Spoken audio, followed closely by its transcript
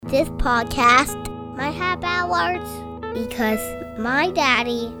this podcast might have bad words because my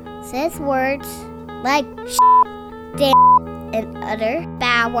daddy says words like damn, and other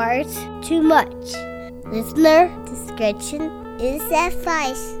bad words too much. Listener discretion is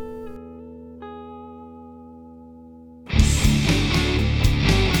advice.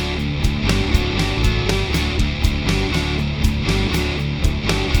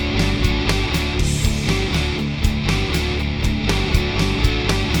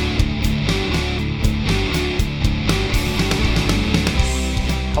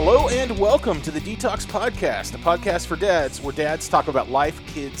 Hello and welcome to the DTALKS Podcast, a podcast for dads where dads talk about life,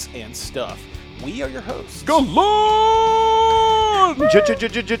 kids, and stuff. We are your hosts. Go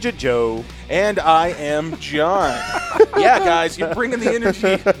Joe. And I am John. Yeah, guys, you're bringing the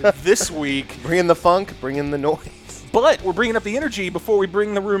energy this week. Bringing the funk, bringing the noise. But we're bringing up the energy before we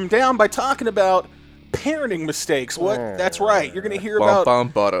bring the room down by talking about parenting mistakes. What? That's right. You're going to hear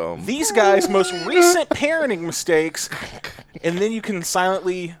about these guys' most recent parenting mistakes, and then you can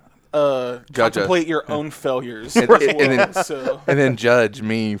silently contemplate your own failures. And then judge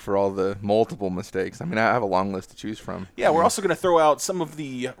me for all the multiple mistakes. I mean, I have a long list to choose from. Yeah, we're also going to throw out some of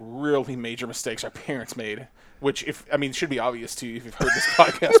the really major mistakes our parents made, which, should be obvious to you if you've heard this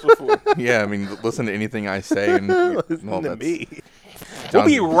podcast before. Yeah, I mean, listen to anything I say. And Listen to me. We'll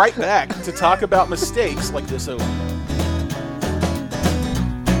be right back to talk about mistakes like this over.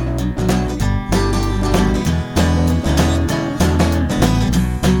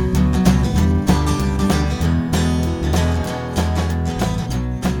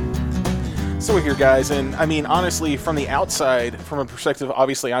 So we're here, guys, and I mean, honestly, from the outside, from a perspective,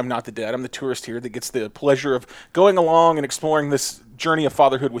 obviously, I'm not the dad. I'm the tourist here that gets the pleasure of going along and exploring this journey of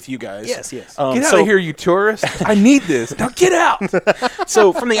fatherhood with you guys. Yes. Get out of here, you tourist. I need this. Now get out.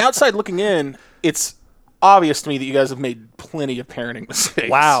 So from the outside looking in, it's obvious to me that you guys have made plenty of parenting mistakes.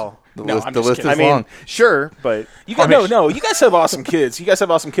 Wow. The list is long. I mean, sure, but You guys, no, you guys have awesome kids.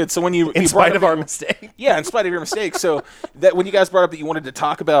 So when in spite of our mistake. Yeah, in spite of your mistakes. So that when you guys brought up that you wanted to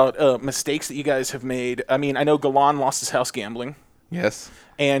talk about mistakes that you guys have made, I mean, I know Galan lost his house gambling. Yes.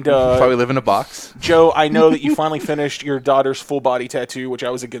 And probably live in a box. Joe, I know that you finally finished your daughter's full body tattoo, which I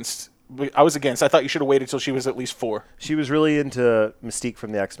was against. I thought you should have waited till she was at least 4. She was really into Mystique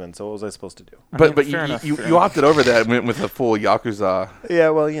from the X-Men, so what was I supposed to do? But you opted over that and went with a full Yakuza. Yeah,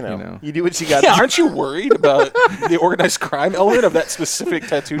 well, you know. You do what you got Yeah, to do. aren't you worried about the organized crime element of that specific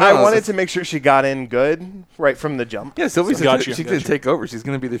tattoo? I wanted to make sure she got in good right from the jump. Yeah, Sylvie's Got she's you. going to take over. She's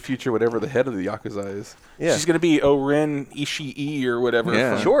going to be the future whatever the head of the Yakuza is. Yeah. She's going to be Oren Ishii or whatever.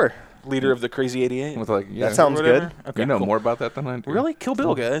 Yeah. from Sure. Leader of the Crazy 88. With That sounds good. Okay, You know cool. more about that than I do. Really? Kill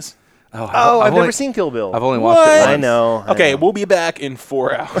Bill, guys. Oh, I've never seen Kill Bill. I've only watched it once. I know. Okay, we'll be back in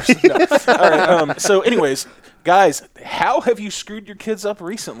 4 hours. No. All right. So, anyways, guys, how have you screwed your kids up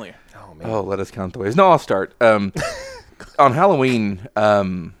recently? Oh, man. Oh, let us count the ways. No, I'll start. On Halloween,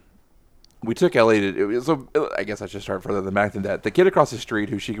 we took Ellie to. So I guess I should start further back than that. The kid across the street,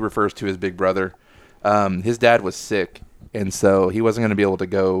 who she refers to as Big Brother, his dad was sick, and so he wasn't going to be able to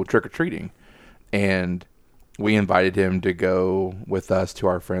go trick or treating, and we invited him to go with us to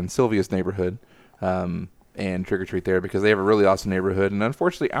our friend Sylvia's neighborhood and trick or treat there because they have a really awesome neighborhood, and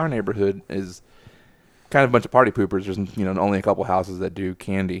unfortunately, our neighborhood is kind of a bunch of party poopers. There's only a couple houses that do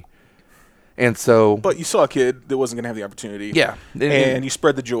candy. And so, But you saw a kid that wasn't going to have the opportunity. yeah, And you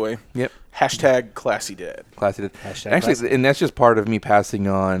spread the joy. yep, Hashtag classy dad. classy did. Hashtag Actually, classy. and that's just part of me passing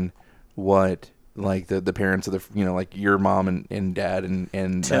on what like the parents of the like your mom and dad and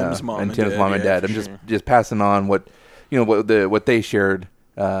Tim's mom and Tim's dad, mom and yeah, dad. I'm for just passing on what what they shared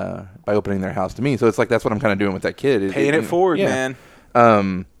by opening their house to me. So it's like that's what I'm kind of doing with that kid. Paying it forward, yeah.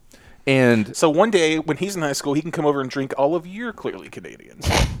 man. And So one day when he's in high school, he can come over and drink all of your Clearly Canadians.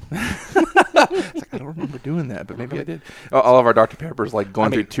 I don't remember doing that, but maybe I did. All of our Dr. Peppers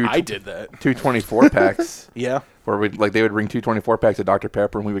going through I did that. 224 packs. Yeah. Where they would bring 224 packs of Dr.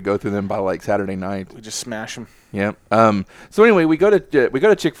 Pepper, and we would go through them by Saturday night. We just smash them. Yeah. So anyway, we go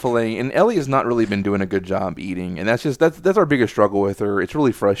to Chick-fil-A, and Ellie has not really been doing a good job eating, and that's our biggest struggle with her. It's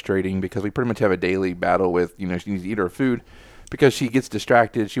really frustrating because we pretty much have a daily battle with she needs to eat her food because she gets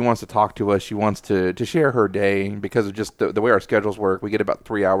distracted. She wants to talk to us. She wants to share her day because of just the way our schedules work. We get about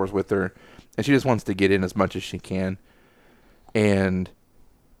 3 hours with her, and she just wants to get in as much as she can. And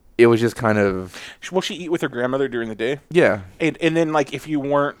it was just kind of... Will she eat with her grandmother during the day? Yeah. And then, if you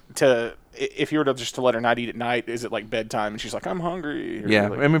were to just to let her not eat at night, is it bedtime? And she's like, I'm hungry. Or Yeah.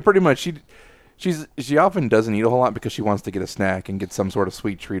 I mean, pretty much she often doesn't eat a whole lot because she wants to get a snack and get some sort of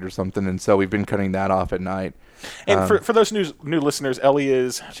sweet treat or something. And so we've been cutting that off at night. And for those new listeners, Ellie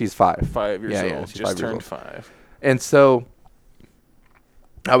is... She's 5. 5 years old. She's just 5 years turned old. 5. And so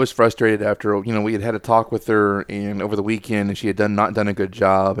I was frustrated after, we had a talk with her and over the weekend, and she had not done a good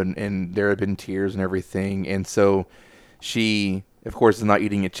job, and there had been tears and everything. And so she, of course, is not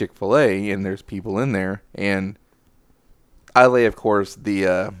eating at Chick-fil-A, and there's people in there. And I lay, of course,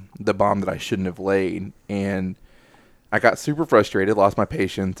 the bomb that I shouldn't have laid. And I got super frustrated, lost my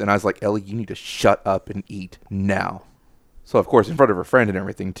patience, and I was like, Ellie, you need to shut up and eat now. So, of course, in front of her friend and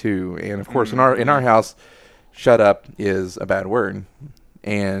everything, too. And, of course, in our house, shut up is a bad word.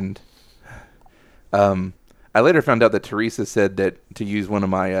 And I later found out that Teresa said that, to use one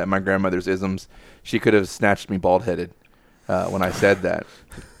of my grandmother's isms, she could have snatched me bald-headed when I said that,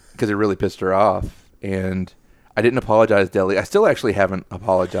 because it really pissed her off. And I didn't apologize to Ellie. I still actually haven't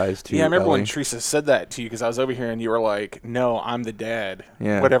apologized to Yeah, I remember Ellie. when Teresa said that to you, because I was over here and you were like, no, I'm the dad.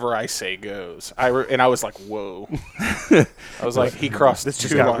 Yeah. Whatever I say goes. And I was like, whoa. I was like, he crossed This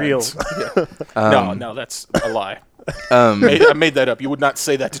just two got lines. real. Yeah. No, that's a lie. I made that up. You would not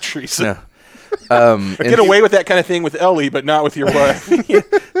say that to Teresa. No. Get away with that kind of thing with Ellie, but not with your wife.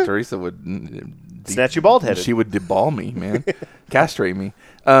 Teresa would Snatch you bald-headed. She would deball me, man. Castrate me.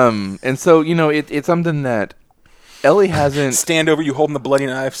 And so, it's something that Ellie hasn't... Stand over you holding the bloody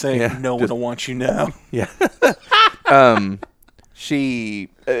knife saying, Yeah, no one will want you now. Yeah.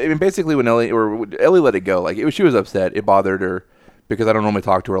 Basically when Ellie let it go, she was upset. It bothered her because I don't normally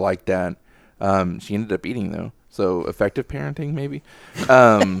talk to her like that. She ended up eating, though. So effective parenting, maybe.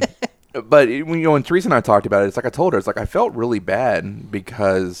 But when Teresa and I talked about it, it's like I told her, it's like I felt really bad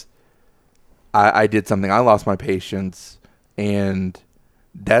because I did something. I lost my patience, and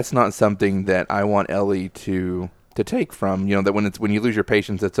that's not something that I want Ellie to take from. That when you lose your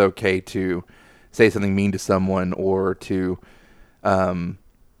patience, it's okay to say something mean to someone or to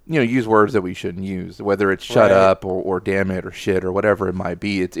use words that we shouldn't use, whether it's shut up or damn it or shit or whatever it might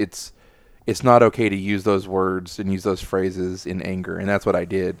be. It's not okay to use those words and use those phrases in anger, and that's what I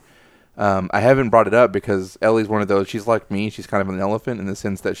did. I haven't brought it up because Ellie's one of those, she's like me, she's kind of an elephant in the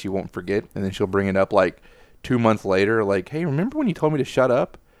sense that she won't forget, and then she'll bring it up 2 months later, like, hey, remember when you told me to shut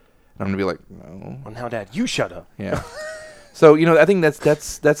up? And I'm going to be like, no. Well, now, Dad, you shut up. Yeah. So, I think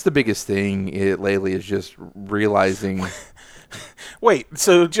that's the biggest thing lately is just realizing... Wait,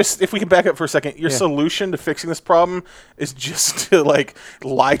 so just if we can back up for a second, your solution to fixing this problem is just to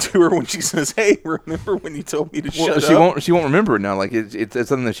lie to her when she says, "Hey, remember when you told me to shut up?" She won't remember it now. It's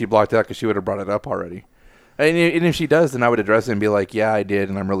something that she blocked out because she would have brought it up already. And if she does, then I would address it and be like, "Yeah, I did,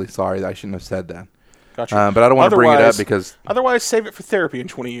 and I'm really sorry. I shouldn't have said that." Gotcha. But I don't want to bring it up because otherwise, save it for therapy in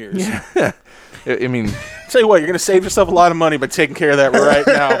 20 years. Yeah. I mean, tell you what, you're going to save yourself a lot of money by taking care of that right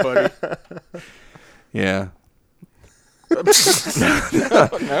now, buddy. Yeah. No.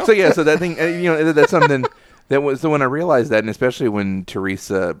 So that thing, that's something that was. So when I realized that, and especially when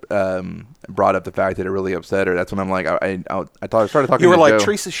Teresa brought up the fact that it really upset her, that's when I'm like, I started talking. You were to like, Joe.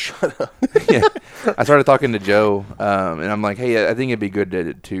 Teresa, shut up. Yeah, I started talking to Joe, and I'm like, hey, I think it'd be good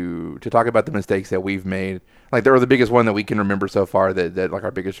to talk about the mistakes that we've made, or the biggest one that we can remember so far, that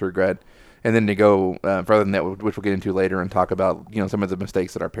our biggest regret, and then to go further than that, which we'll get into later, and talk about some of the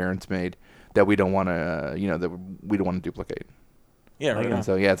mistakes that our parents made that we don't want to that we don't want to duplicate. Yeah, right. And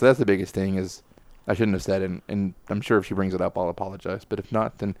so that's the biggest thing is I shouldn't have said it, and I'm sure if she brings it up, I'll apologize. But if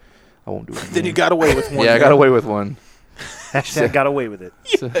not, then I won't do it again. Then you got away with one. Yeah, I got away with one. Hashtag got away with it.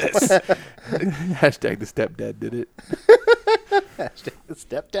 Yes. Hashtag the stepdad did it. Hashtag the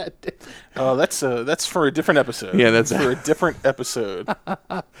stepdad did it. Oh, that's for a different episode. Yeah, that's for a different episode.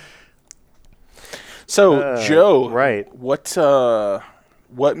 So, Joe, right?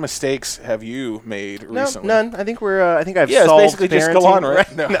 What mistakes have you made recently? None. I think I think I've it's solved basically parenting. just go on,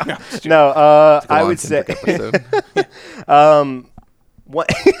 right? No. I would say. What?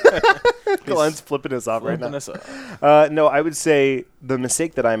 Golan's flipping us off right now. No, I would say the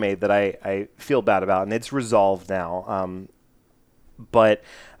mistake that I made that I feel bad about, and it's resolved now.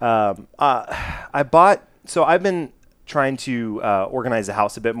 I bought. So I've been trying to organize the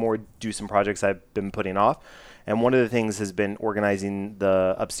house a bit more, do some projects I've been putting off. And one of the things has been organizing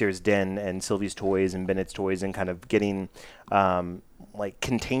the upstairs den and Sylvie's toys and Bennett's toys and kind of getting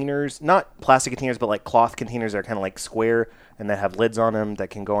containers, not plastic containers, but cloth containers that are kind of square and that have lids on them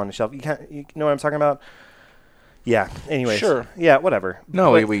that can go on the shelf. You know what I'm talking about? Yeah. Anyways. Sure. Yeah. Whatever.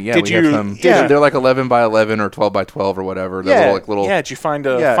 No, we have some. They're 11 by 11 or 12 by 12 or whatever. They're little. Yeah. Did you find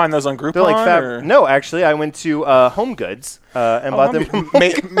those on Groupon? They're No, actually, I went to Home Goods and bought them.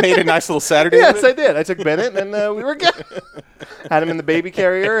 made a nice little Saturday. Yes, I did. I took Bennett and we were good. Had him in the baby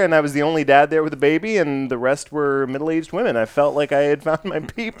carrier, and I was the only dad there with a baby, and the rest were middle-aged women. I felt like I had found my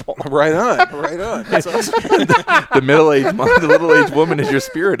people. Right on. That's awesome. The middle-aged woman is your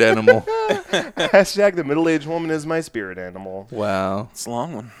spirit animal. Hashtag the middle-aged woman is my spirit animal. Wow. It's a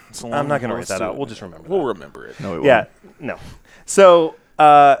long one. I'm not going to write that out. We'll just remember We'll remember it. No, we won't. Yeah, no. So,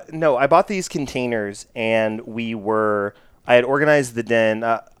 no, I bought these containers, and I had organized the den.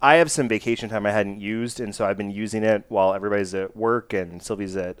 I have some vacation time I hadn't used, and so I've been using it while everybody's at work and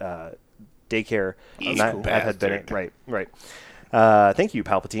Sylvie's at daycare. Right. Thank you,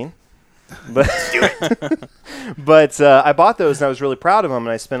 Palpatine. But I bought those, and I was really proud of them,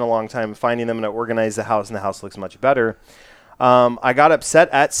 and I spent a long time finding them, and I organized the house, and the house looks much better. I got upset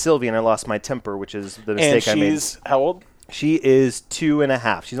at Sylvie, and I lost my temper, which is the mistake I made. And she's how old? She is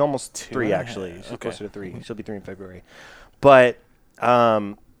 2.5. She's almost 3, actually. She's closer to 3. She'll be 3 in February. But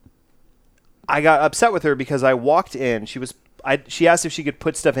I got upset with her because I walked in. She asked if she could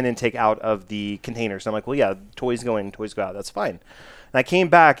put stuff in and take out of the containers. I'm like, well, yeah, toys go in, toys go out. That's fine. And I came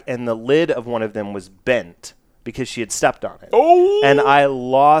back, and the lid of one of them was bent because she had stepped on it. Oh! And I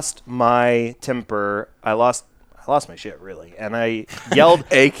lost my temper. I lost my shit, really. And I yelled.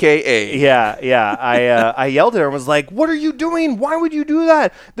 AKA. Yeah. I yelled at her and was like, what are you doing? Why would you do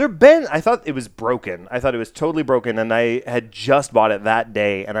that? They're bent. I thought it was broken. I thought it was totally broken. And I had just bought it that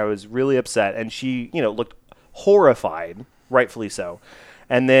day. And I was really upset. And she, looked horrified, rightfully so.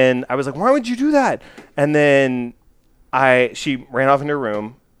 And then I was like, why would you do that? And then she ran off into her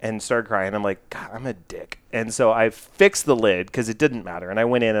room and started crying. I'm like, God, I'm a dick. And so I fixed the lid because it didn't matter. And I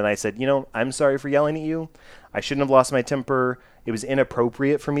went in and I said, I'm sorry for yelling at you. I shouldn't have lost my temper. It was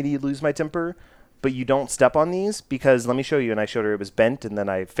inappropriate for me to lose my temper. But you don't step on these because let me show you. And I showed her it was bent, and then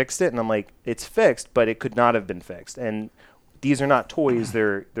I fixed it. And I'm like, it's fixed, but it could not have been fixed. And these are not toys.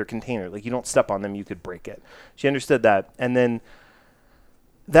 They're containers. Like, you don't step on them. You could break it. She understood that. And then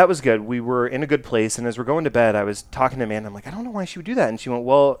that was good. We were in a good place. And as we're going to bed, I was talking to Amanda. I'm like, I don't know why she would do that. And she went,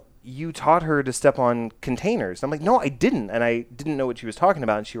 well, you taught her to step on containers. I'm like, no, I didn't. And I didn't know what she was talking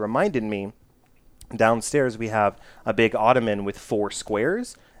about. And she reminded me, downstairs we have a big ottoman with 4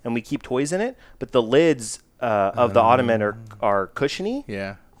 squares, and we keep toys in it. But the lids of the ottoman are cushiony.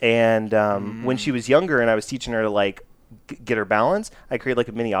 Yeah. And when she was younger and I was teaching her to, get her balance, I created,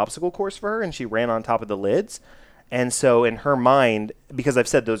 a mini obstacle course for her, and she ran on top of the lids. And so in her mind, because I've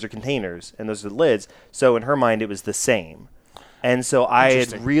said those are containers and those are the lids, so in her mind it was the same. And so I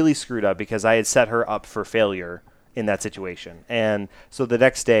had really screwed up because I had set her up for failure in that situation. And so the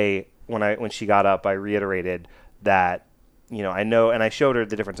next day when she got up, I reiterated that, I know, and I showed her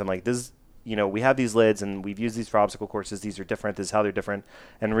the difference. I'm like, this, we have these lids and we've used these for obstacle courses. These are different. This is how they're different.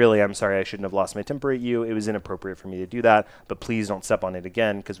 And really, I'm sorry, I shouldn't have lost my temper at you. It was inappropriate for me to do that, but please don't step on it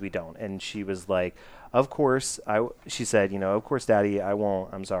again because we don't. And she was like, of course, she said, of course, Daddy, I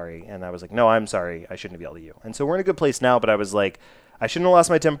won't. I'm sorry. And I was like, no, I'm sorry. I shouldn't have yelled at you. And so we're in a good place now, but I was like, I shouldn't have lost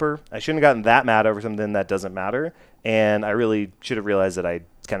my temper. I shouldn't have gotten that mad over something that doesn't matter. And I really should have realized that I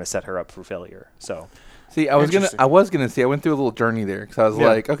kind of set her up for failure. So, see, I was gonna say I went through a little journey there because I was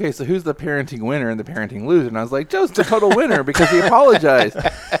like, okay, so who's the parenting winner and the parenting loser? And I was like, Joe's the total winner because he apologized.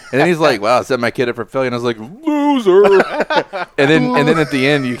 And then he's like, wow, I set my kid up for failure. And I was like, loser. and then at the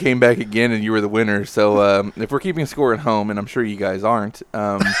end you came back again and you were the winner. So if we're keeping score at home, and I'm sure you guys aren't,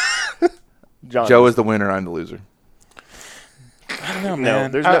 Joe is the winner. I'm the loser. I don't know,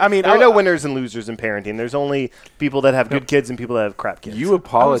 man. There are no winners and losers in parenting. There's only people that have good kids and people that have crap kids. You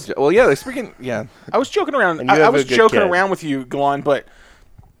apologize. Well, yeah, speaking. Yeah, I was joking around. I was joking around with you, Galon, but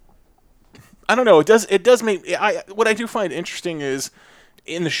I don't know. It does make. What I do find interesting is,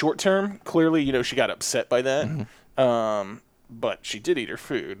 in the short term, clearly, she got upset by that. Mm-hmm. But she did eat her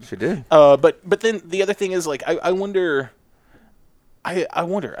food. She did. But then the other thing is, I wonder. I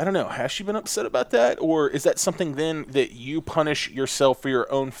wonder, I don't know, has she been upset about that? Or is that something then that you punish yourself for your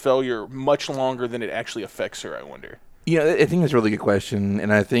own failure much longer than it actually affects her, I wonder? I think that's a really good question.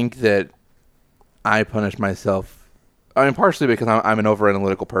 And I think that I punish myself, partially because I'm an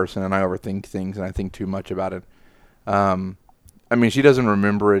over-analytical person and I overthink things and I think too much about it. She doesn't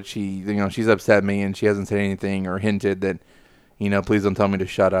remember it. She's upset at me and she hasn't said anything or hinted that, please don't tell me to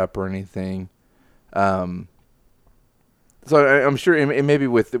shut up or anything. So I'm sure it maybe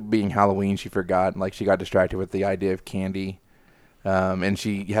with it being Halloween, she forgot, she got distracted with the idea of candy. And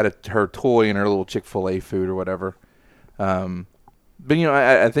she had her toy and her little Chick-fil-A food or whatever. But,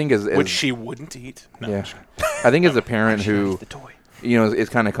 I think as which she wouldn't eat. No, yeah. I think as a parent who, the toy. Is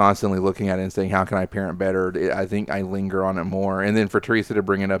kind of constantly looking at it and saying, how can I parent better? I think I linger on it more. And then for Teresa to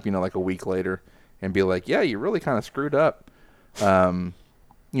bring it up, a week later and be like, yeah, you really kind of screwed up.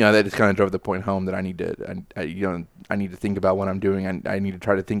 That just kind of drove the point home that I need to think about what I'm doing. I need to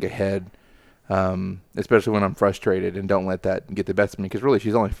try to think ahead, especially when I'm frustrated, and don't let that get the best of me. Because really,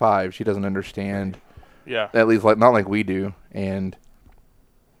 she's only 5; she doesn't understand. Yeah. At least not like we do. And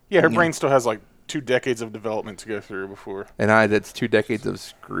yeah, her brain still has 2 decades of development to go through before. And that's 2 decades of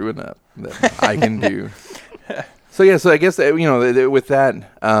screwing up that I can do. So I guess with that,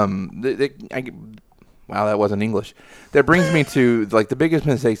 wow, that wasn't English. That brings me to like the biggest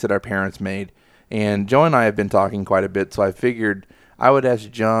mistakes that our parents made. And Joe and I have been talking quite a bit, so I figured I would ask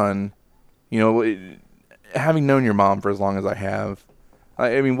John, having known your mom for as long as I have,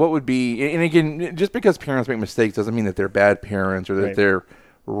 I mean, what would be, and again, just because parents make mistakes doesn't mean that they're bad parents or that they're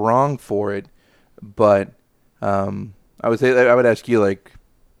wrong for it. But I would ask you, like,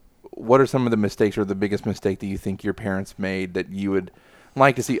 what are some of the mistakes or the biggest mistake that you think your parents made that you would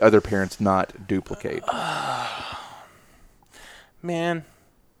like to see other parents not duplicate? Man,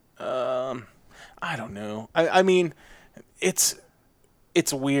 I don't know. I mean, it's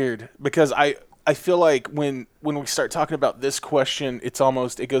weird because I feel like when we start talking about this question, it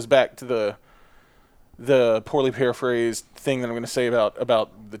goes back to the poorly paraphrased thing that I'm going to say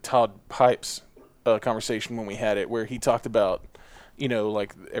about the Todd Pipes conversation when we had it, where he talked about,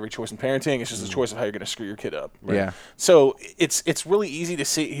 like every choice in parenting, it's just a choice of how you're going to screw your kid up. Right? Yeah. So it's really easy to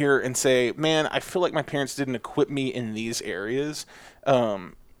sit here and say, man, I feel like my parents didn't equip me in these areas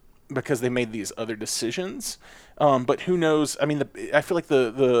because they made these other decisions. But who knows? I mean, I feel like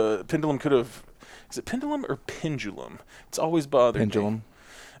the pendulum could have. Is it pendulum or pendulum? It's always bothered me.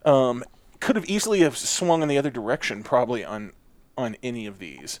 Could have easily have swung in the other direction, probably on any of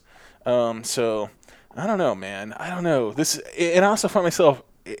these. So I don't know, man. I don't know. And I also find myself.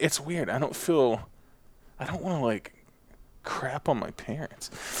 It's weird. I don't want to like crap on my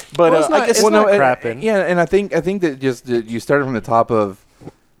parents, but I guess it's not crapping. Yeah, and I think that just you started from the top of.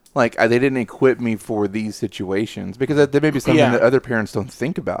 Like, they didn't equip me for these situations because that may be something that other parents don't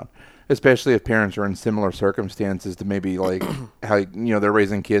think about, especially if parents are in similar circumstances to maybe like how they're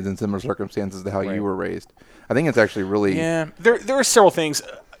raising kids in similar circumstances to how you were raised. I think it's actually really There are several things.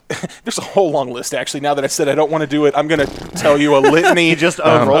 There's a whole long list actually. Now that I said I don't want to do it, I'm going to tell you a litany just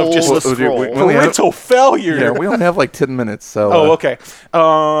unroll the scroll. Parental failure. Yeah, we only have like 10 minutes. So. Oh, okay.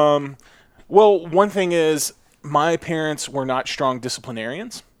 Well, one thing is my parents were not strong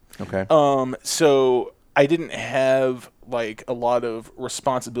disciplinarians. Okay. So I didn't have like a lot of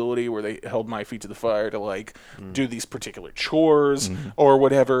responsibility where they held my feet to the fire to like do these particular chores or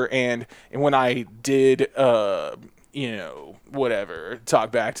whatever. And when I did, whatever,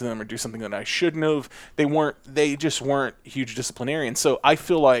 talk back to them or do something that I shouldn't have, they just weren't huge disciplinarians. So I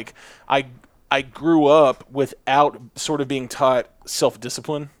feel like I grew up without sort of being taught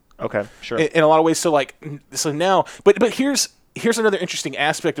self-discipline. Okay, sure. In a lot of ways. So now, but here's another interesting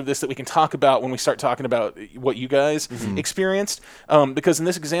aspect of this that we can talk about when we start talking about what you guys experienced. Because in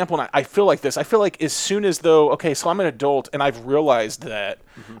this example, and I feel like this, I feel like as soon as though, okay, so I'm an adult and I've realized that,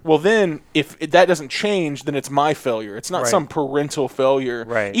 well then, if that doesn't change, then it's my failure. It's not some parental failure.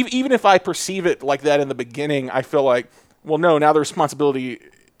 Right. Even if I perceive it like that in the beginning, I feel like, well, no, now the responsibility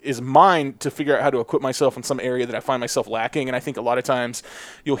is mine to figure out how to equip myself in some area that I find myself lacking. And I think a lot of times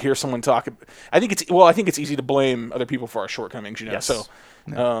you'll hear someone talk. I think it's easy to blame other people for our shortcomings, Yes. So,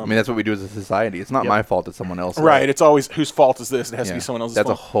 I mean, that's what we do as a society. It's not my fault. It's someone else's. Right. It's always whose fault is this? It has to be someone else's fault.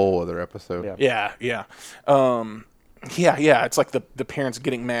 That's a whole other episode. Yeah. It's like the parents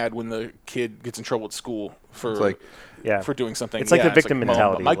getting mad when the kid gets in trouble at school for doing something. It's like the victim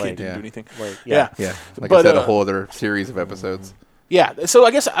mentality. My kid didn't do anything. Yeah. Like I said, a whole other series of episodes. Yeah, so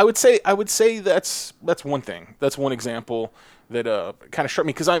I guess I would say that's one thing. That's one example that kind of struck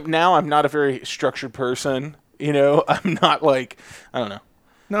me because I'm not a very structured person. I'm not like I don't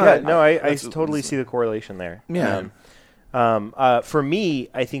know. I totally see the correlation there. Yeah. For me,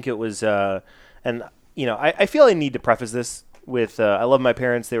 I think it was, I feel I need to preface this with I love my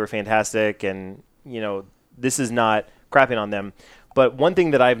parents; they were fantastic, and this is not crapping on them. But one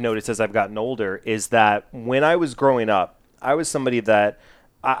thing that I've noticed as I've gotten older is that when I was growing up, I was somebody that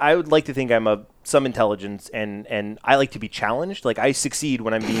I would like to think I'm of some intelligence and I like to be challenged. Like I succeed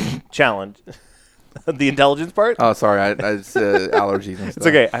when I'm being challenged. The intelligence part? Oh, sorry. It's allergies and stuff. It's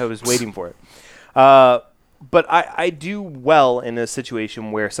okay. I was waiting for it. But I do well in a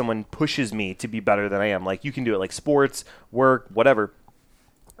situation where someone pushes me to be better than I am. Like you can do it like sports, work, whatever.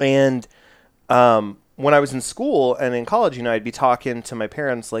 And when I was in school and in college, I'd be talking to my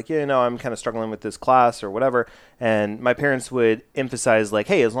parents like, I'm kind of struggling with this class or whatever. And my parents would emphasize like,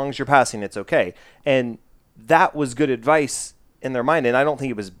 hey, as long as you're passing, it's okay. And that was good advice in their mind. And I don't think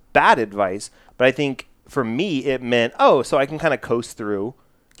it was bad advice, but I think for me, it meant, so I can kind of coast through,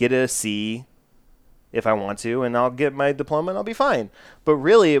 get a C if I want to, and I'll get my diploma and I'll be fine. But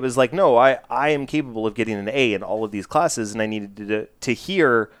really it was like, no, I am capable of getting an A in all of these classes. And I needed to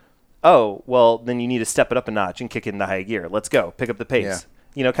hear, well, then you need to step it up a notch and kick it into high gear. Let's go. Pick up the pace.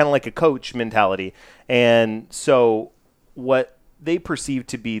 kind of like a coach mentality. And so what they perceived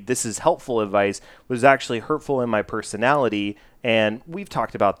to be this is helpful advice was actually hurtful in my personality. And we've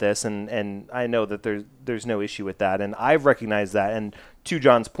talked about this, and I know that there's no issue with that. And I've recognized that. And to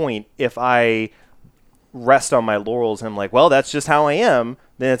John's point, if I rest on my laurels and I'm like, well, that's just how I am,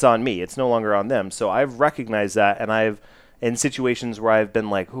 then it's on me. It's no longer on them. So I've recognized that, and I've, in situations where I've been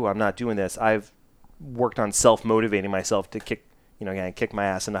like, I'm not doing this, I've worked on self-motivating myself to kick my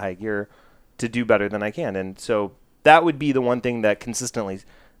ass into high gear to do better than I can. And so that would be the one thing that consistently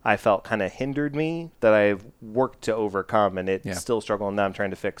I felt kind of hindered me that I've worked to overcome, and it's still a struggle, and now I'm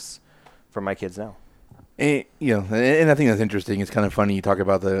trying to fix for my kids now. And, and I think that's interesting. It's kind of funny you talk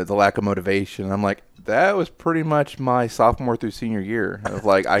about the lack of motivation. I'm like, that was pretty much my sophomore through senior year. Of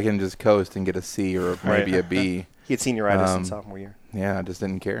like, I can just coast and get a C or maybe a B. He had senioritis in sophomore year. Yeah, I just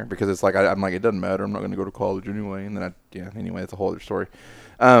didn't care because it's like I'm like, it doesn't matter. I'm not going to go to college anyway. And then anyway, that's a whole other story.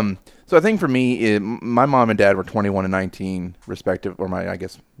 So I think for me, my mom and dad were 21 and 19 respective, or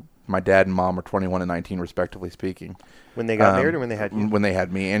my dad and mom were 21 and 19 respectively speaking. When they got married, or when they had you? When they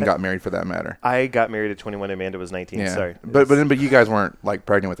had me and got married for that matter. I got married at 21. Amanda was 19. Yeah. Sorry, but you guys weren't like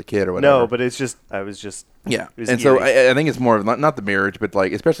pregnant with a kid or whatever. No, but I was just. Yeah, and so I think it's more of not the marriage, but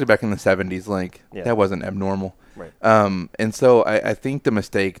like especially back in the 70s, like that wasn't abnormal. Right. And so I think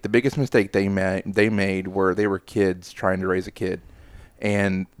the biggest mistake they made were they were kids trying to raise a kid,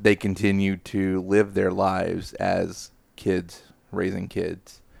 and they continued to live their lives as kids raising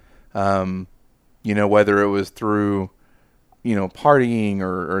kids. Whether it was through, partying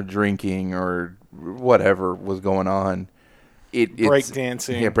or drinking or whatever was going on.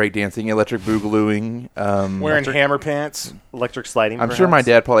 Breakdancing, electric boogalooing, wearing hammer pants, electric sliding. I'm sure my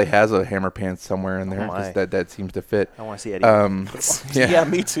dad probably has a hammer pants somewhere in there because that seems to fit. I want to see Eddie. Yeah,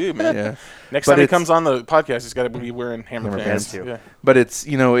 me too, man. Yeah. Next time he comes on the podcast, he's got to be wearing hammer pants too. Yeah. But it's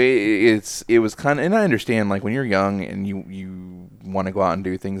it was kind of, and I understand like when you're young and you want to go out and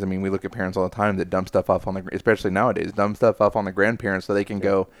do things. I mean, we look at parents all the time that dump stuff off especially nowadays, dump stuff off on the grandparents so they can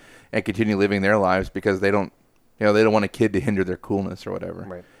go and continue living their lives because they don't. They don't want a kid to hinder their coolness or whatever.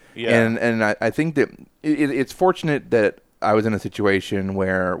 Right. Yeah. And I think that it's fortunate that I was in a situation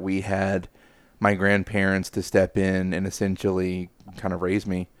where we had my grandparents to step in and essentially kind of raise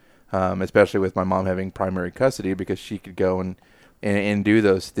me, especially with my mom having primary custody because she could go and do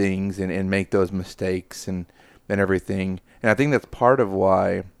those things and make those mistakes and everything. And I think that's part of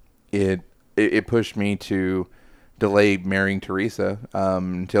why it pushed me to delay marrying Teresa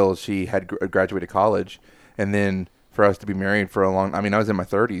until she had graduated college. And then for us to be married for I was in my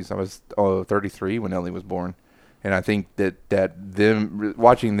 30s. I was 33 when Ellie was born. And I think that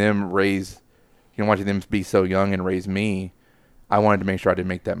watching them be so young and raise me, I wanted to make sure I didn't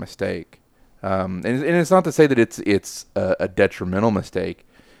make that mistake. And it's not to say that it's a detrimental mistake,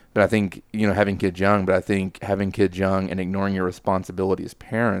 but I think, having kids young, and ignoring your responsibility as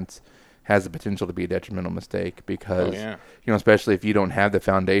parents has the potential to be a detrimental mistake because, especially if you don't have the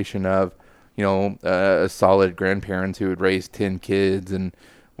foundation of, a solid grandparents who had raised 10 kids and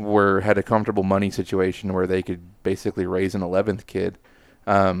had a comfortable money situation where they could basically raise an 11th kid.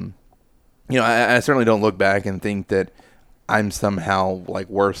 I certainly don't look back and think that I'm somehow like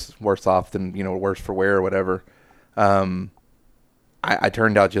worse off than, worse for wear or whatever. I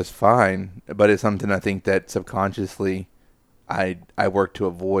turned out just fine, but it's something I think that subconsciously I work to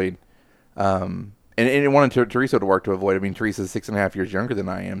avoid. And I wanted Teresa to work to avoid. I mean, Teresa's 6.5 years younger than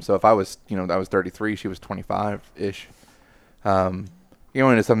I am. So if I was, I was 33, she was 25-ish. And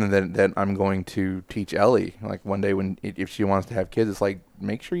it's something that I'm going to teach Ellie. Like one day if she wants to have kids, it's like,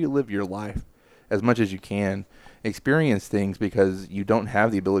 make sure you live your life as much as you can. Experience things because you don't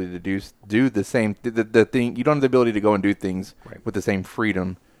have the ability to do the same, the thing. You don't have the ability to go and do things with the same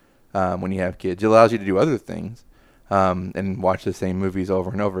freedom when you have kids. It allows you to do other things. And watch the same movies over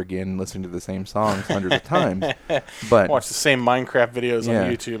and over again, listen to the same songs hundreds of times. But watch the same Minecraft videos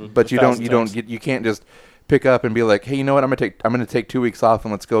on YouTube. But you can't just pick up and be like, hey, you know what? I'm gonna take 2 weeks off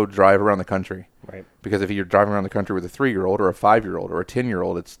and let's go drive around the country. Right. Because if you're driving around the country with a 3-year-old or a 5-year-old or a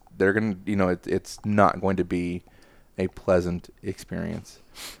 10-year-old, it's not going to be a pleasant experience.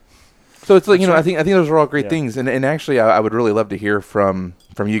 So it's like, I think those are all great things. And actually, I would really love to hear from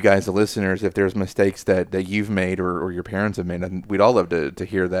you guys, the listeners, if there's mistakes that you've made or your parents have made. And we'd all love to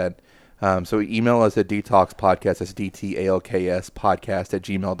hear that. So email us at DTALKS Podcast. That's DTALKS Podcast at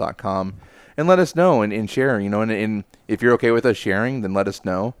gmail.com. And let us know and share, and if you're okay with us sharing, then let us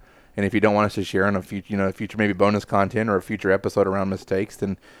know. And if you don't want us to share on a future maybe bonus content or a future episode around mistakes,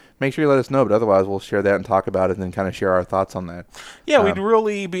 then make sure you let us know. But otherwise, we'll share that and talk about it and then kind of share our thoughts on that. Yeah, we'd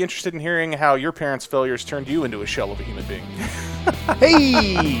really be interested in hearing how your parents' failures turned you into a shell of a human being.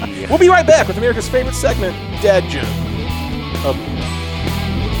 Hey! We'll be right back with America's favorite segment, Dad Joke.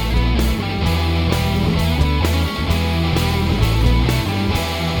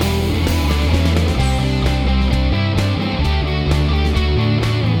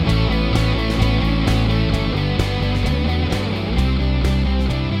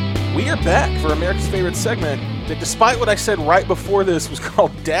 We are back for America's favorite segment that, despite what I said right before this, was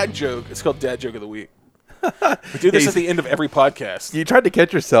called Dad Joke. It's called Dad Joke of the Week. We do this at the end of every podcast. You tried to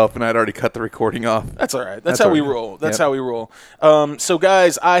catch yourself, and I'd already cut the recording off. That's all right. That's how we roll. That's how we roll. So,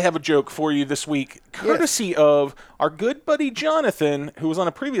 guys, I have a joke for you this week, courtesy of our good buddy Jonathan, who was on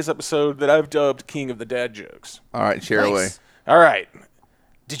a previous episode that I've dubbed King of the Dad Jokes. All right, share away. All right.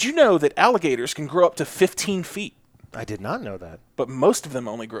 Did you know that alligators can grow up to 15 feet? I did not know that. But most of them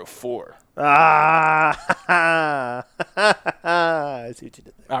only grow 4. I see what you did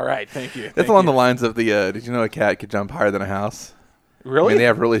there. All right, thank you. That's along the lines of the, did you know a cat could jump higher than a house? Really? I mean, they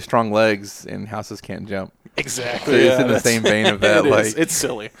have really strong legs, and houses can't jump. Exactly. So it's in the same vein of that. It's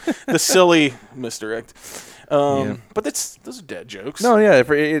silly. The silly misdirect. But those are dad jokes. No, yeah,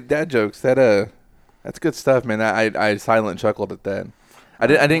 for dad jokes, that's good stuff, man. I silent chuckled at that. I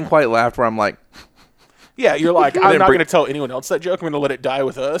didn't quite laugh where I'm like... Yeah, you're like, I'm not going to tell anyone else that joke. I'm going to let it die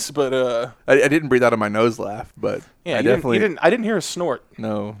with us. But I didn't breathe out of my nose laugh, but yeah, I definitely I didn't hear a snort.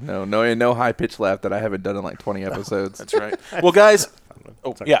 No, and no high pitched laugh that I haven't done in like 20 episodes. That's right. Well, guys.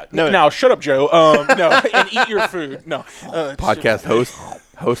 Oh yeah. No. Now shut up, Joe. No, and eat your food. No. Podcast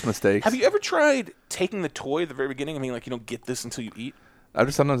host mistakes. Have you ever tried taking the toy at the very beginning? I mean, like, you don't get this until you eat. I'm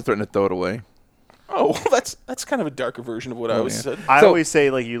just sometimes threatening to throw it away. Oh, well, that's kind of a darker version of what I always said. I always say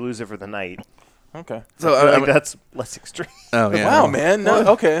like you lose it for the night. Okay. So I think that's less extreme. Oh, yeah. Wow, man.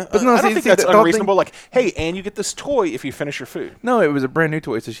 No, okay. But no, I don't think that's unreasonable. Like, hey, and you get this toy if you finish your food. No, it was a brand new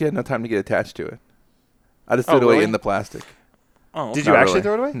toy, so she had no time to get attached to it. I just threw it away in the plastic. Oh, did you actually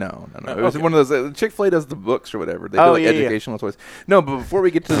throw it away? No. It was one of those. Chick-fil-A does the books or whatever. They do educational toys. No, but before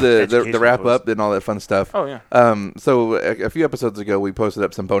we get to the wrap up and all that fun stuff. Oh yeah. So a few episodes ago, we posted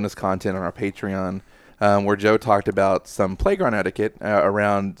up some bonus content on our Patreon. Where Joe talked about some playground etiquette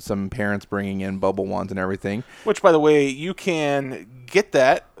around some parents bringing in bubble wands and everything. Which, by the way, you can get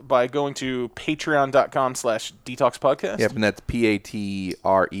that by going to patreon.com/DTALKS Podcast. Yep, and that's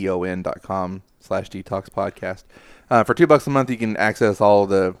patreon.com/DTALKS Podcast. For $2 a month, you can access all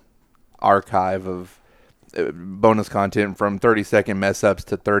the archive of bonus content from 30-second mess-ups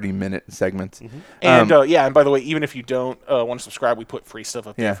to 30-minute segments. Mm-hmm. And, and by the way, even if you don't want to subscribe, we put free stuff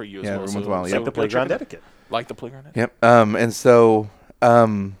up there for you as well. Once in a while, like the playground etiquette. Like the playground etiquette. Yep. And so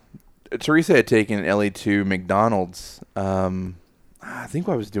Teresa had taken Ellie to McDonald's. I think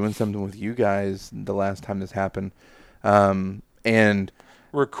I was doing something with you guys the last time this happened. And...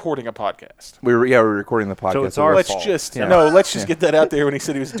 recording a podcast. We were recording the podcast. So it's our fault. Let's just get that out there when he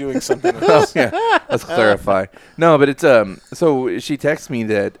said he was doing something with us. Let's clarify. No, but it's so she texts me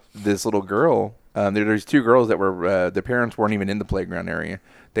that this little girl, there's 2 girls that were the parents weren't even in the playground area.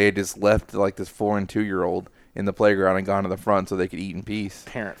 They had just left like this 4- and 2-year-old in the playground and gone to the front so they could eat in peace.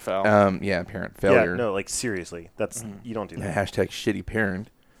 Parent foul. Parent failure. Yeah, no, like seriously, that's you don't do that. Hashtag shitty parent.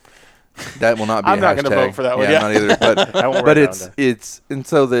 That will not be. I'm not going to vote for that one. Yeah, not either. But but it's and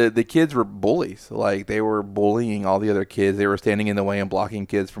so the kids were bullies. Like they were bullying all the other kids. They were standing in the way and blocking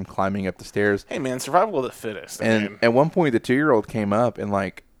kids from climbing up the stairs. Hey man, survival of the fittest. And at one point, the 2-year-old came up and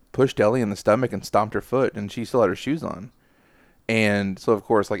like pushed Ellie in the stomach and stomped her foot, and she still had her shoes on. And so of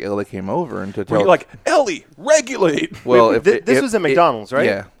course, like Ellie came over and to tell, like Ellie, regulate. Well, this was at McDonald's,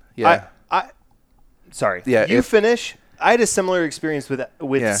 right? Yeah. Sorry. Yeah. You finish. I had a similar experience with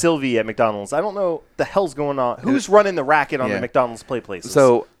Sylvie at McDonald's. I don't know the hell's going on. Who's running the racket on the McDonald's play places?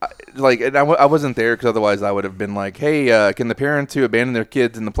 So, I wasn't there because otherwise I would have been like, hey, can the parents who abandon their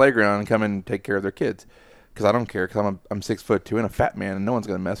kids in the playground come and take care of their kids? Because I don't care because I'm 6'2" and a fat man and no one's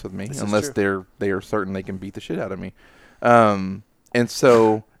going to mess with me unless they are certain they can beat the shit out of me. And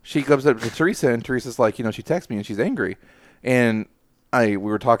so she comes up to Teresa and Teresa's like, she texts me and she's angry. And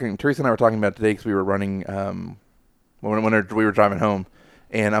Teresa and I were talking about today because we were running, when we were driving home,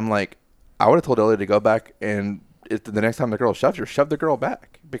 and I'm like, I would have told Ellie to go back, and if the next time the girl shoves her, shove the girl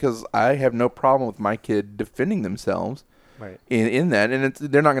back, because I have no problem with my kid defending themselves in that, and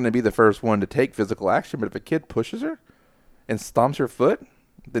they're not going to be the first one to take physical action, but if a kid pushes her and stomps her foot,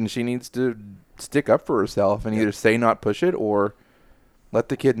 then she needs to stick up for herself and either say not push it or let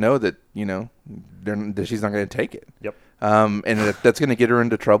the kid know that, that she's not going to take it. Yep. And that's going to get her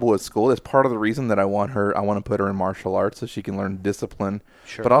into trouble at school. That's part of the reason that I want to put her in martial arts so she can learn discipline.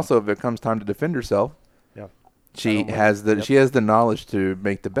 Sure. But also, if it comes time to defend herself, she has the knowledge to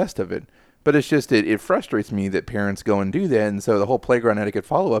make the best of it. But it's just, it frustrates me that parents go and do that. And so the whole playground etiquette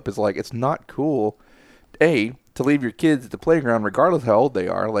follow-up is like, it's not cool, to leave your kids at the playground regardless of how old they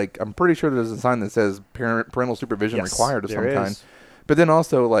are. Like, I'm pretty sure there's a sign that says parental supervision required of some kind. But then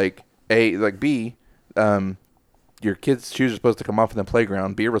also, like, B, your kids' shoes are supposed to come off in the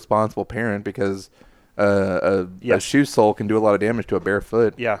playground. Be a responsible parent because a shoe sole can do a lot of damage to a bare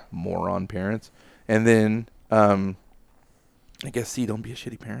foot. Yeah. Moron parents. And then, I guess C, don't be a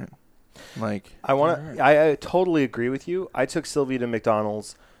shitty parent. Like, I totally agree with you. I took Sylvie to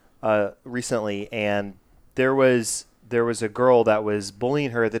McDonald's recently, and there was a girl that was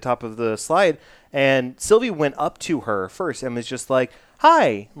bullying her at the top of the slide, and Sylvie went up to her first and was just like,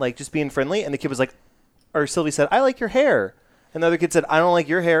 "Hi," like just being friendly, and the kid was like, or Sylvie said, "I like your hair," and the other kid said, "I don't like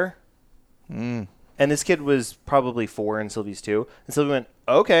your hair." And this kid was probably 4 and Sylvie's 2, and Sylvie went,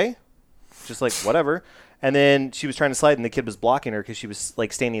 "Okay," just like whatever. And then she was trying to slide, and the kid was blocking her because she was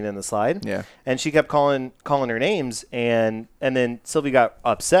like standing in the slide. Yeah. And she kept calling her names, and then Sylvie got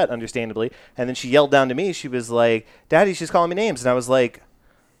upset, understandably. And then she yelled down to me. She was like, "Daddy, she's calling me names." And I was like,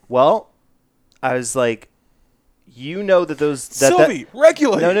 you know that those Sylvie,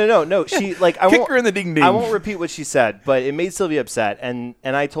 regulate. No. She like kick her in the ding ding. I won't repeat what she said, but it made Sylvie upset. And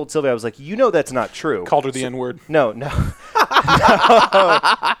I told Sylvie, I was like, you know that's not true. Called her the N-word. No.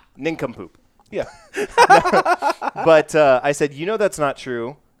 Nincompoop. Yeah. But I said, you know that's not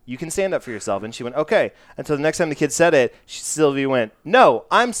true. You can stand up for yourself. And she went, okay. And so the next time the kid said it, Sylvie went, no,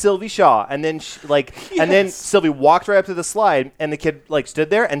 I'm Sylvie Shaw. And then and then Sylvie walked right up to the slide, and the kid like stood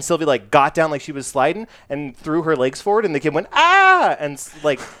there, and Sylvie like got down like she was sliding and threw her legs forward, and the kid went, ah, and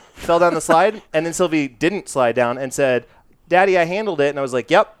like fell down the slide. And then Sylvie didn't slide down and said, "Daddy, I handled it." And I was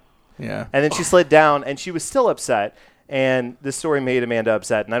like, yep. Yeah. And then she slid down, and she was still upset. And this story made Amanda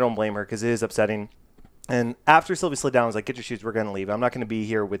upset, and I don't blame her because it is upsetting. And after Sylvie slid down, I was like, "Get your shoes. We're going to leave. I'm not going to be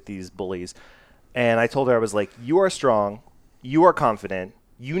here with these bullies." And I told her, I was like, "You are strong. You are confident.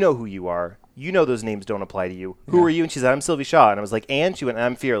 You know who you are. You know those names don't apply to you. Who are you?" And she said, "I'm Sylvie Shaw." And I was like, "And?" She went,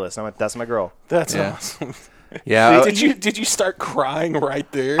 "I'm fearless." And I went, "That's my girl." That's awesome. Yeah. Did you start crying right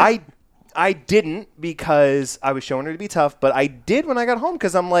there? I didn't because I was showing her to be tough, but I did when I got home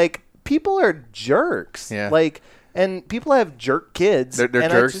because I'm like, people are jerks. Yeah. Like, and people have jerk kids. They're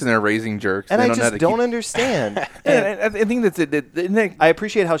jerks, and they're raising jerks. And I just don't understand. And I think that's it. I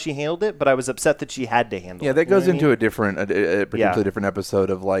appreciate how she handled it, but I was upset that she had to handle it. Yeah, that goes into a potentially different episode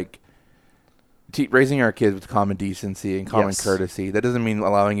of like raising our kids with common decency and common courtesy. That doesn't mean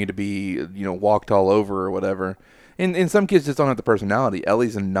allowing you to be, walked all over or whatever. And some kids just don't have the personality.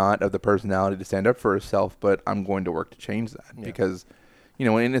 Ellie's not of the personality to stand up for herself, but I'm going to work to change that because,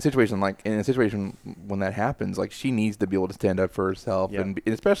 in a situation when that happens, like she needs to be able to stand up for herself, and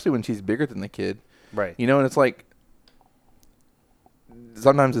especially when she's bigger than the kid, right? And it's like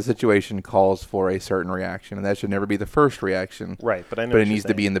sometimes the situation calls for a certain reaction, and that should never be the first reaction, right? But it needs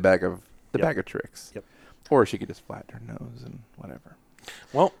to be in the bag of tricks. Yep. Or she could just flatten her nose and whatever.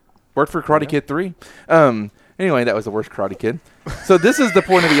 Well, worked for Karate Kid 3. Anyway, that was the worst Karate Kid. So this is the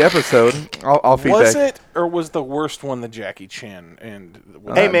point of the episode. I'll feedback. Was it, or was the worst one the Jackie Chan?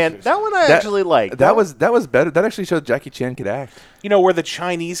 Hey man, that one I actually liked. That was better. That actually showed Jackie Chan could act. Where the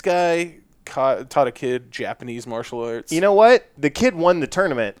Chinese guy taught a kid Japanese martial arts. You know what? The kid won the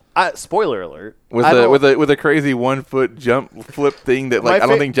tournament. Spoiler alert. With a crazy 1 foot jump flip thing that I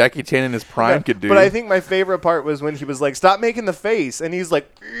don't think Jackie Chan in his prime could do. But I think my favorite part was when he was like, "Stop making the face," and he's like,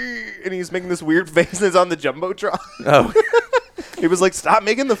 and he's making this weird face and it's on the jumbotron. Oh. He was like, "Stop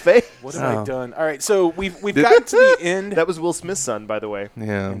making the face." What have I done? All right, so we've gotten to the end. That was Will Smith's son, by the way.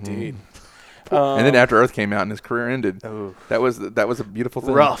 Yeah, indeed. And then After Earth came out and his career ended. Oh. That was a beautiful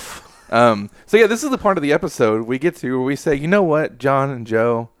thing. Rough. So yeah, this is the part of the episode we get to where we say, you know what, John and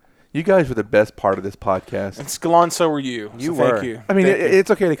Joe, you guys were the best part of this podcast. And Skallon, so were you. You were. Thank you. I mean,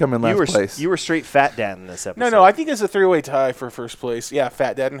 it's okay to come in last place. You were straight fat dad in this episode. No, I think it's a 3-way tie for first place. Yeah,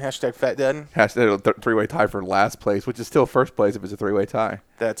 fat dadin', hashtag fat dadin'. Hashtag 3-way tie for last place, which is still first place if it's a 3-way tie.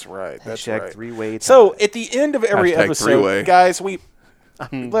 That's right. Hashtag 3-way tie. So at the end of every hashtag episode, 3-way. Guys,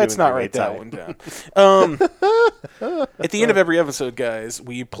 let's not write that one down. At the end of every episode, guys,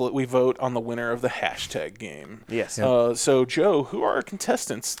 we vote on the winner of the hashtag game. Yes. So, Joe, who are our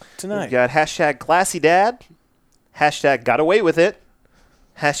contestants tonight? We got hashtag classy dad, hashtag got away with it,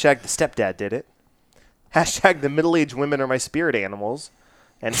 hashtag the stepdad did it, hashtag the middle-aged women are my spirit animals,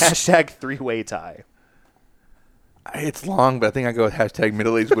 and hashtag 3-way tie. It's long, but I think I go with hashtag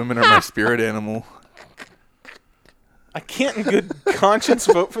middle-aged women are my spirit animal. I can't in good conscience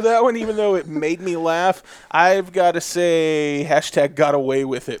vote for that one, even though it made me laugh. I've got to say hashtag got away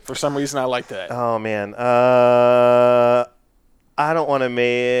with it. For some reason, I like that. Oh, man. I don't want to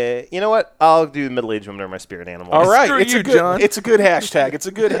make. You know what? I'll do middle-aged women are my spirit animals. All right, Screw it's you, a good, John. It's a good hashtag. It's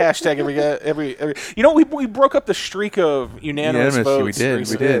a good hashtag. Every. You know, we broke up the streak of unanimous votes. We did.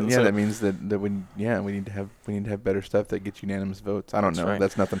 recently, Yeah, so- that means that we need to have better stuff that gets unanimous votes. I don't know. right.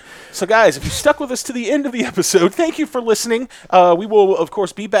 That's nothing. So, guys, if you stuck with us to the end of the episode, thank you for listening. We will, of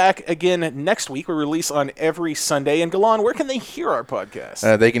course, be back again next week. We release on every Sunday. And Galan, where can they hear our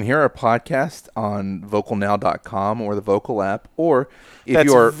podcast? They can hear our podcast on vocalnow.com or the Vocal app, or if That's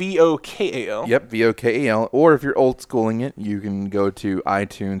you are VOKAL. Yep, VOKAL. Or if you're old schooling it, you can go to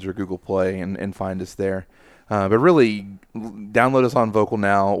iTunes or Google Play and find us there. But really, download us on Vocal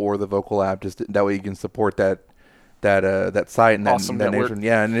Now or the Vocal app. Just that way you can support that site and Awesome that network. nation.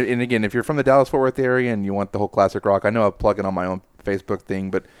 Yeah, and again, if you're from the Dallas-Fort Worth area and you want the whole classic rock, I know I plug it on my own Facebook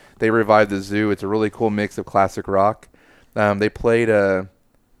thing, but they revived the Zoo. It's a really cool mix of classic rock. They played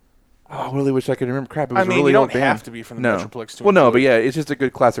I really wish I could remember. Crap, it was a really you old don't band. have to be from the Metroplex to Well, no, enjoy but it. yeah, it's just a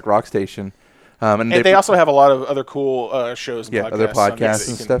good classic rock station. And they also have a lot of other cool shows and podcasts. other on there podcasts that you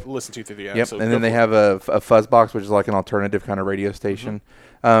and can stuff. listen to through the app. Yep, So and go then they for it. have a Fuzzbox, which is like an alternative kind of radio station.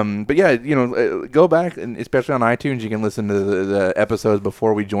 But yeah, go back, and especially on iTunes, you can listen to the episodes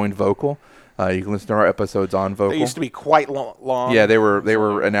before we joined Vocal. You can listen to our episodes on Vocal. They used to be quite long. Yeah, they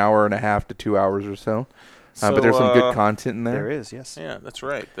were an hour and a half to 2 hours or so. But there's some good content in there. There is, yes. Yeah, that's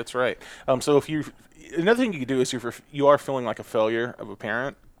right. That's right. So if another thing you can do is if you are feeling like a failure of a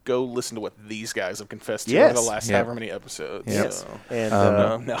parent, go listen to what these guys have confessed to over the last however many episodes. Yep. So. And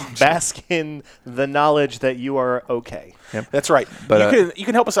no. bask in the knowledge that you are okay. That's right. But, you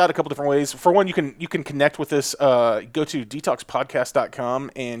can help us out a couple different ways. For one, you can connect with us. Go to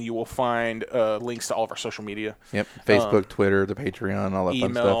DTALKSpodcast.com and you will find links to all of our social media. Yep, Facebook, Twitter, the Patreon, all that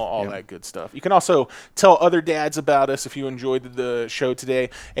fun Email, stuff. all that good stuff. You can also tell other dads about us if you enjoyed the show today.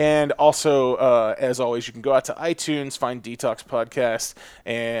 And also, as always, you can go out to iTunes, find DTALKS Podcast,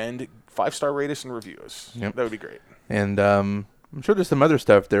 and 5-star rate us and review us. Yep. That would be great. And I'm sure there's some other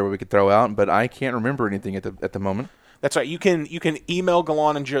stuff there we could throw out, but I can't remember anything at the moment. That's right. You can email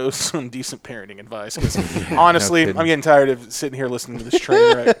Galan and Joe some decent parenting advice. Because honestly, kidding. I'm getting tired of sitting here listening to this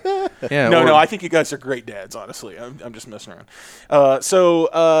train wreck. Yeah. No, I think you guys are great dads. Honestly, I'm just messing around.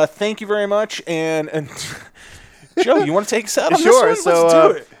 So thank you very much. And Joe, you want to take us out on Sure. this one?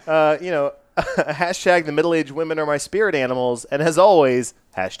 So, Let's do it. hashtag the middle-aged women are my spirit animals. And as always,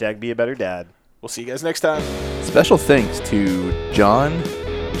 hashtag be a better dad. We'll see you guys next time. Special thanks to John,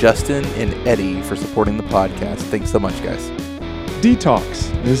 Justin, and Eddie for supporting the podcast. Thanks so much, guys.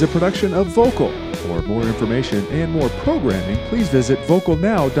 DTALKS is a production of Vocal. For more information and more programming, please visit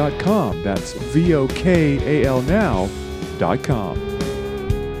vocalnow.com. That's VOKAL now.com.